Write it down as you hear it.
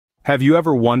Have you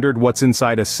ever wondered what's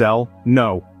inside a cell?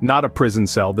 No, not a prison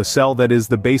cell, the cell that is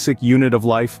the basic unit of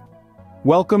life.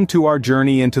 Welcome to our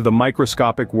journey into the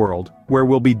microscopic world, where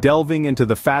we'll be delving into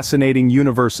the fascinating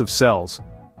universe of cells.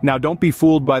 Now don't be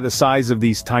fooled by the size of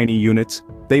these tiny units.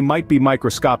 They might be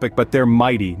microscopic, but they're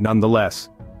mighty nonetheless.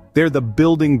 They're the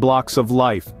building blocks of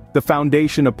life, the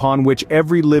foundation upon which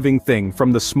every living thing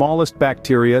from the smallest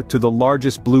bacteria to the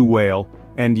largest blue whale,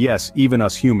 and yes, even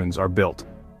us humans, are built.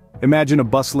 Imagine a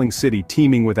bustling city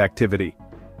teeming with activity.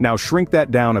 Now shrink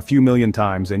that down a few million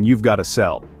times and you've got a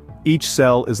cell. Each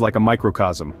cell is like a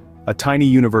microcosm, a tiny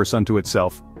universe unto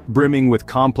itself, brimming with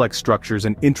complex structures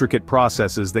and intricate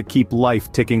processes that keep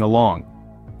life ticking along.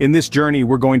 In this journey,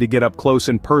 we're going to get up close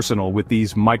and personal with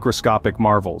these microscopic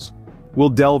marvels. We'll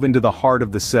delve into the heart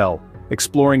of the cell,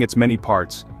 exploring its many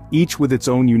parts, each with its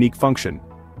own unique function.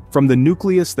 From the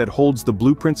nucleus that holds the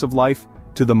blueprints of life,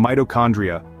 to the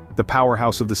mitochondria, the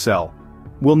powerhouse of the cell.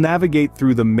 We'll navigate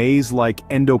through the maze-like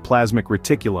endoplasmic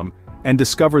reticulum and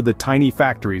discover the tiny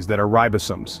factories that are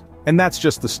ribosomes. And that's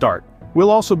just the start.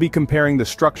 We'll also be comparing the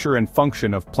structure and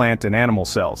function of plant and animal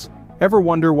cells. Ever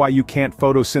wonder why you can't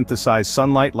photosynthesize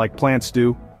sunlight like plants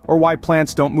do? Or why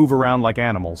plants don't move around like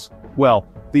animals? Well,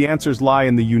 the answers lie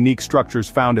in the unique structures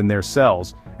found in their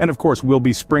cells, and of course we'll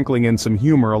be sprinkling in some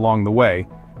humor along the way,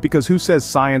 because who says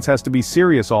science has to be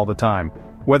serious all the time?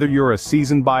 Whether you're a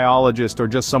seasoned biologist or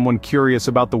just someone curious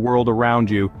about the world around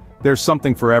you, there's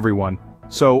something for everyone.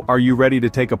 So, are you ready to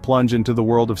take a plunge into the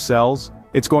world of cells?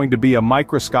 It's going to be a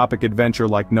microscopic adventure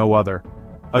like no other.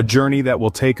 A journey that will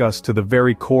take us to the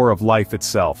very core of life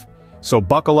itself. So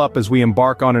buckle up as we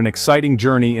embark on an exciting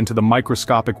journey into the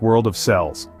microscopic world of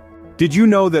cells. Did you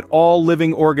know that all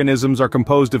living organisms are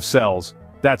composed of cells?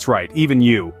 That's right, even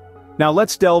you. Now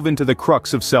let's delve into the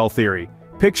crux of cell theory.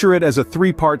 Picture it as a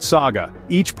three-part saga,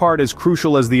 each part as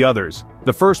crucial as the others.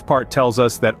 The first part tells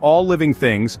us that all living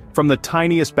things, from the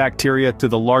tiniest bacteria to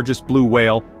the largest blue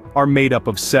whale, are made up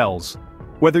of cells.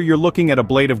 Whether you're looking at a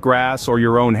blade of grass or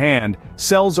your own hand,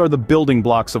 cells are the building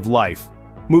blocks of life.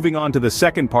 Moving on to the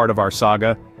second part of our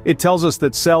saga, it tells us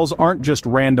that cells aren't just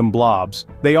random blobs.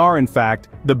 They are, in fact,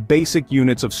 the basic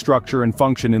units of structure and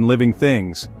function in living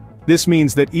things. This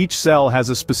means that each cell has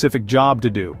a specific job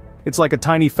to do. It's like a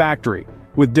tiny factory,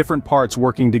 with different parts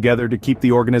working together to keep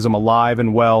the organism alive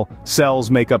and well.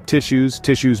 Cells make up tissues,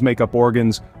 tissues make up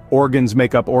organs, organs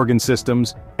make up organ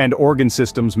systems, and organ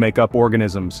systems make up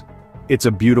organisms. It's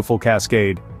a beautiful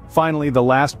cascade. Finally, the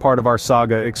last part of our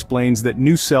saga explains that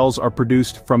new cells are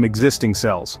produced from existing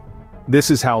cells.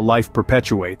 This is how life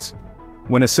perpetuates.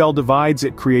 When a cell divides,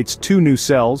 it creates two new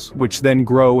cells, which then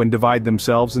grow and divide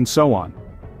themselves, and so on.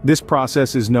 This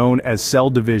process is known as cell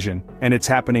division, and it's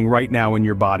happening right now in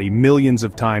your body millions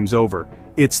of times over.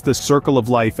 It's the circle of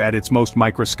life at its most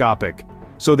microscopic.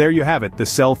 So there you have it, the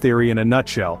cell theory in a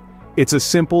nutshell. It's a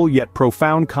simple yet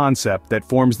profound concept that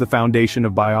forms the foundation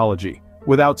of biology.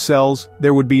 Without cells,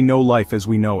 there would be no life as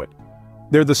we know it.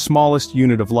 They're the smallest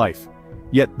unit of life,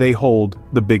 yet they hold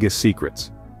the biggest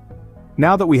secrets.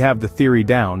 Now that we have the theory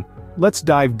down, let's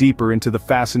dive deeper into the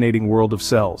fascinating world of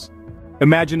cells.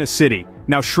 Imagine a city.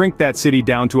 Now shrink that city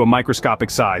down to a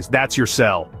microscopic size. That's your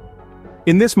cell.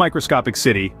 In this microscopic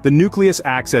city, the nucleus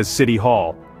acts as City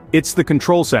Hall. It's the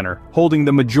control center, holding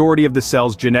the majority of the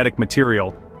cell's genetic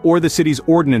material, or the city's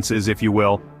ordinances, if you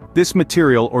will. This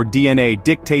material, or DNA,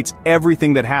 dictates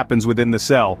everything that happens within the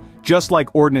cell, just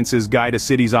like ordinances guide a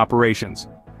city's operations.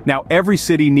 Now every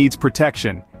city needs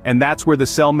protection, and that's where the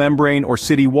cell membrane or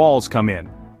city walls come in.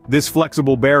 This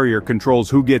flexible barrier controls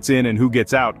who gets in and who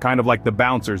gets out, kind of like the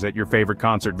bouncers at your favorite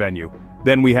concert venue.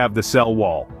 Then we have the cell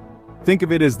wall. Think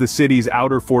of it as the city's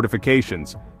outer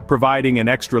fortifications, providing an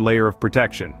extra layer of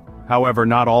protection. However,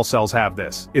 not all cells have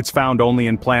this. It's found only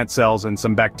in plant cells and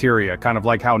some bacteria, kind of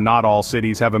like how not all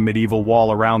cities have a medieval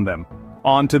wall around them.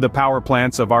 On to the power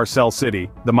plants of our cell city,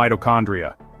 the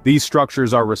mitochondria. These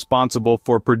structures are responsible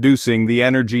for producing the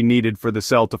energy needed for the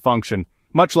cell to function,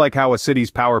 much like how a city's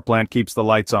power plant keeps the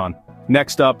lights on.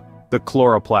 Next up, the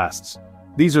chloroplasts.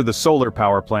 These are the solar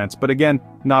power plants, but again,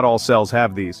 not all cells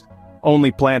have these.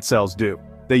 Only plant cells do.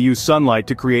 They use sunlight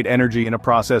to create energy in a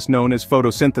process known as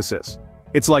photosynthesis.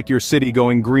 It's like your city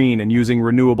going green and using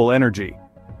renewable energy.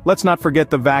 Let's not forget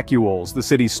the vacuoles, the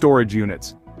city's storage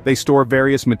units. They store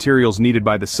various materials needed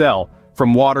by the cell,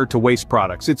 from water to waste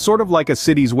products. It's sort of like a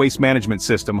city's waste management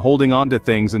system, holding on to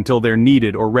things until they're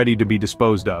needed or ready to be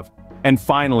disposed of. And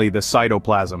finally, the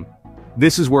cytoplasm.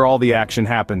 This is where all the action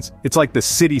happens. It's like the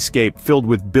cityscape filled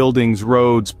with buildings,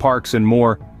 roads, parks, and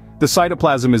more. The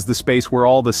cytoplasm is the space where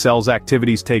all the cell's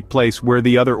activities take place, where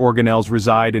the other organelles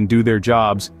reside and do their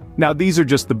jobs. Now these are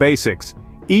just the basics.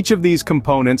 Each of these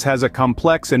components has a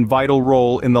complex and vital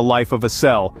role in the life of a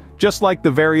cell. Just like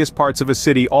the various parts of a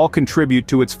city all contribute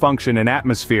to its function and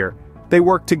atmosphere, they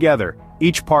work together,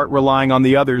 each part relying on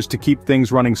the others to keep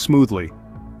things running smoothly.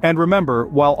 And remember,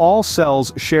 while all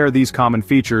cells share these common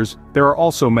features, there are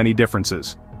also many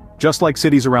differences. Just like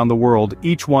cities around the world,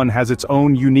 each one has its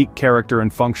own unique character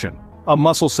and function. A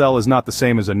muscle cell is not the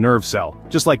same as a nerve cell,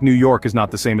 just like New York is not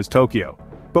the same as Tokyo.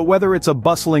 But whether it's a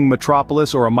bustling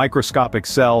metropolis or a microscopic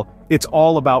cell, it's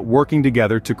all about working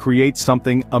together to create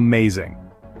something amazing.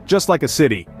 Just like a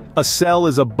city, a cell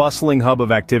is a bustling hub of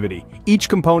activity. Each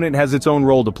component has its own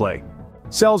role to play.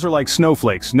 Cells are like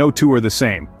snowflakes, no two are the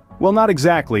same. Well, not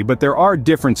exactly, but there are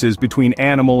differences between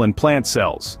animal and plant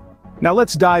cells. Now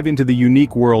let's dive into the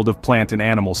unique world of plant and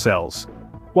animal cells.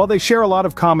 While they share a lot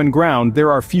of common ground,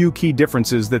 there are few key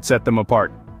differences that set them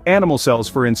apart. Animal cells,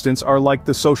 for instance, are like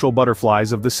the social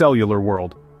butterflies of the cellular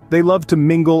world. They love to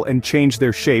mingle and change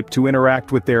their shape to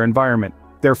interact with their environment.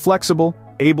 They're flexible,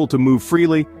 able to move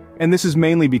freely, and this is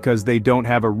mainly because they don't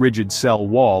have a rigid cell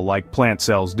wall like plant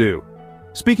cells do.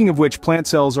 Speaking of which, plant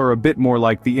cells are a bit more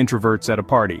like the introverts at a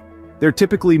party. They're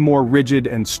typically more rigid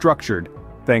and structured,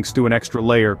 thanks to an extra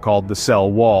layer called the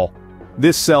cell wall.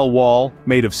 This cell wall,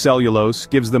 made of cellulose,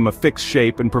 gives them a fixed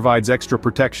shape and provides extra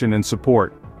protection and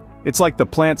support. It's like the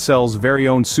plant cell's very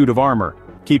own suit of armor,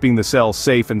 keeping the cell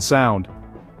safe and sound.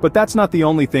 But that's not the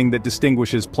only thing that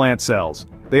distinguishes plant cells.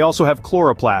 They also have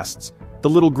chloroplasts, the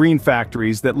little green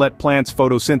factories that let plants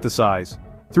photosynthesize.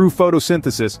 Through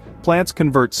photosynthesis, plants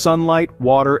convert sunlight,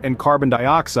 water, and carbon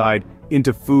dioxide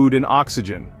into food and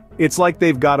oxygen. It's like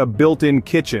they've got a built-in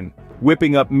kitchen,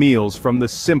 whipping up meals from the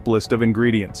simplest of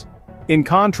ingredients. In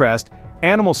contrast,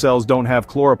 animal cells don't have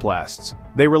chloroplasts.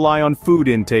 They rely on food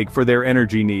intake for their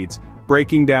energy needs,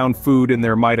 breaking down food in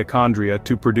their mitochondria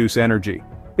to produce energy.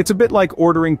 It's a bit like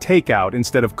ordering takeout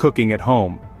instead of cooking at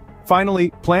home. Finally,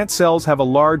 plant cells have a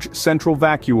large central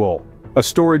vacuole, a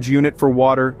storage unit for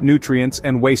water, nutrients,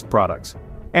 and waste products.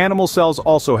 Animal cells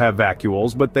also have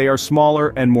vacuoles, but they are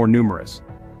smaller and more numerous.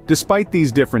 Despite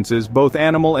these differences, both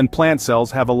animal and plant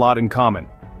cells have a lot in common.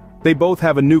 They both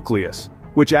have a nucleus,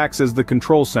 which acts as the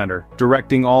control center,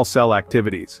 directing all cell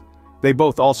activities. They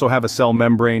both also have a cell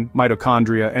membrane,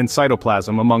 mitochondria, and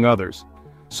cytoplasm, among others.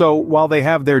 So, while they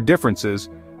have their differences,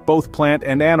 both plant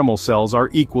and animal cells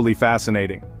are equally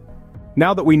fascinating.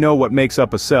 Now that we know what makes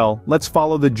up a cell, let's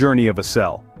follow the journey of a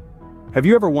cell. Have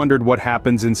you ever wondered what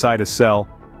happens inside a cell?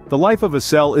 The life of a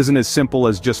cell isn't as simple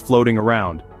as just floating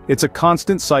around. It's a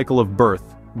constant cycle of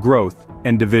birth, growth,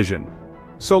 and division.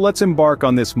 So let's embark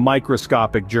on this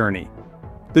microscopic journey.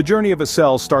 The journey of a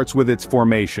cell starts with its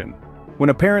formation. When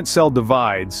a parent cell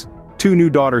divides, two new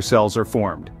daughter cells are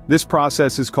formed. This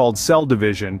process is called cell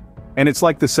division, and it's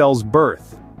like the cell's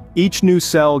birth. Each new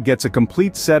cell gets a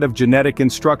complete set of genetic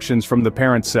instructions from the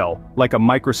parent cell, like a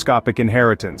microscopic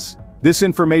inheritance. This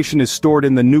information is stored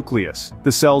in the nucleus,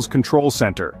 the cell's control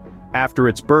center. After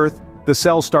its birth, the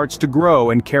cell starts to grow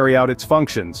and carry out its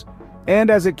functions. And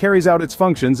as it carries out its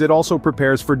functions, it also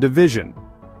prepares for division.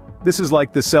 This is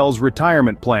like the cell's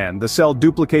retirement plan. The cell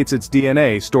duplicates its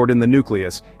DNA stored in the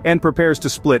nucleus and prepares to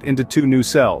split into two new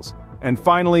cells. And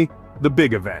finally, the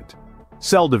big event: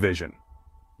 cell division.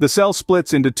 The cell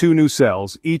splits into two new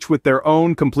cells, each with their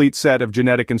own complete set of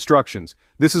genetic instructions.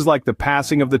 This is like the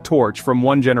passing of the torch from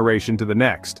one generation to the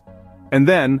next. And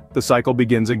then, the cycle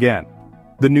begins again.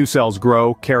 The new cells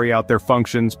grow, carry out their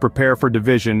functions, prepare for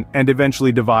division, and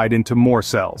eventually divide into more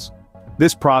cells.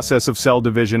 This process of cell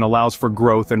division allows for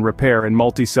growth and repair in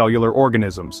multicellular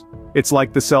organisms. It's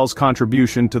like the cell's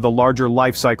contribution to the larger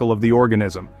life cycle of the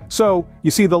organism. So,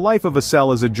 you see, the life of a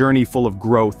cell is a journey full of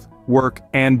growth, work,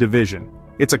 and division.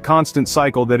 It's a constant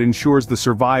cycle that ensures the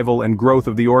survival and growth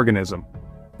of the organism.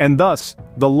 And thus,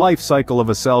 the life cycle of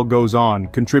a cell goes on,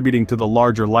 contributing to the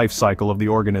larger life cycle of the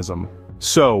organism.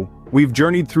 So, we've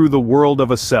journeyed through the world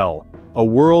of a cell, a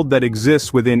world that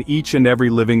exists within each and every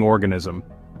living organism.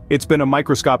 It's been a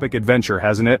microscopic adventure,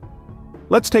 hasn't it?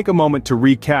 Let's take a moment to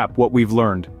recap what we've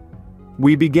learned.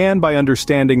 We began by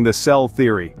understanding the cell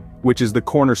theory, which is the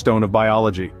cornerstone of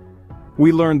biology.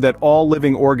 We learned that all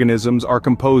living organisms are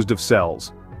composed of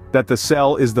cells, that the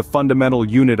cell is the fundamental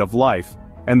unit of life,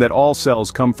 and that all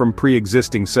cells come from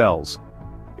pre-existing cells.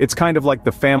 It's kind of like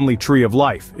the family tree of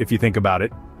life, if you think about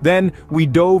it. Then, we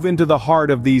dove into the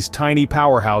heart of these tiny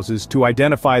powerhouses to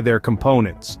identify their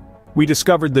components. We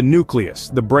discovered the nucleus,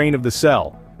 the brain of the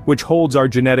cell, which holds our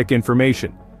genetic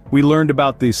information. We learned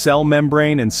about the cell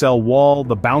membrane and cell wall,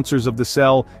 the bouncers of the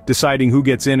cell, deciding who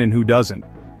gets in and who doesn't.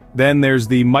 Then there's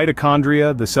the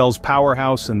mitochondria, the cell's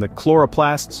powerhouse, and the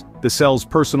chloroplasts, the cell's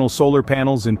personal solar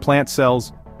panels in plant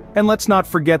cells. And let's not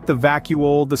forget the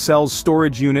vacuole, the cell's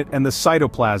storage unit, and the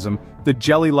cytoplasm, the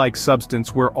jelly-like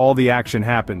substance where all the action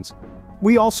happens.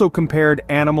 We also compared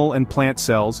animal and plant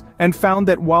cells, and found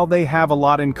that while they have a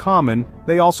lot in common,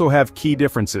 they also have key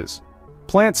differences.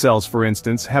 Plant cells, for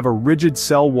instance, have a rigid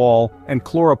cell wall and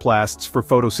chloroplasts for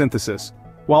photosynthesis,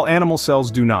 while animal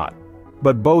cells do not.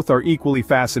 But both are equally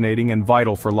fascinating and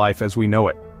vital for life as we know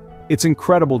it. It's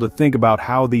incredible to think about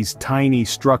how these tiny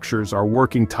structures are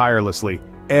working tirelessly,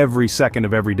 every second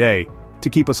of every day, to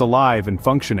keep us alive and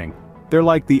functioning. They're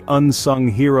like the unsung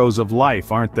heroes of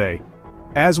life, aren't they?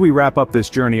 As we wrap up this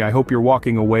journey, I hope you're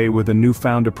walking away with a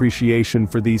newfound appreciation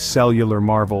for these cellular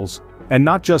marvels. And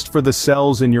not just for the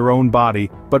cells in your own body,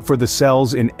 but for the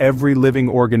cells in every living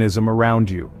organism around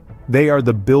you. They are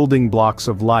the building blocks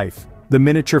of life, the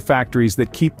miniature factories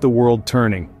that keep the world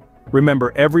turning.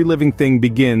 Remember, every living thing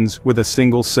begins with a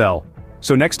single cell.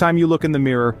 So next time you look in the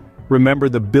mirror, remember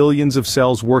the billions of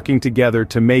cells working together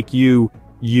to make you,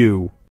 you.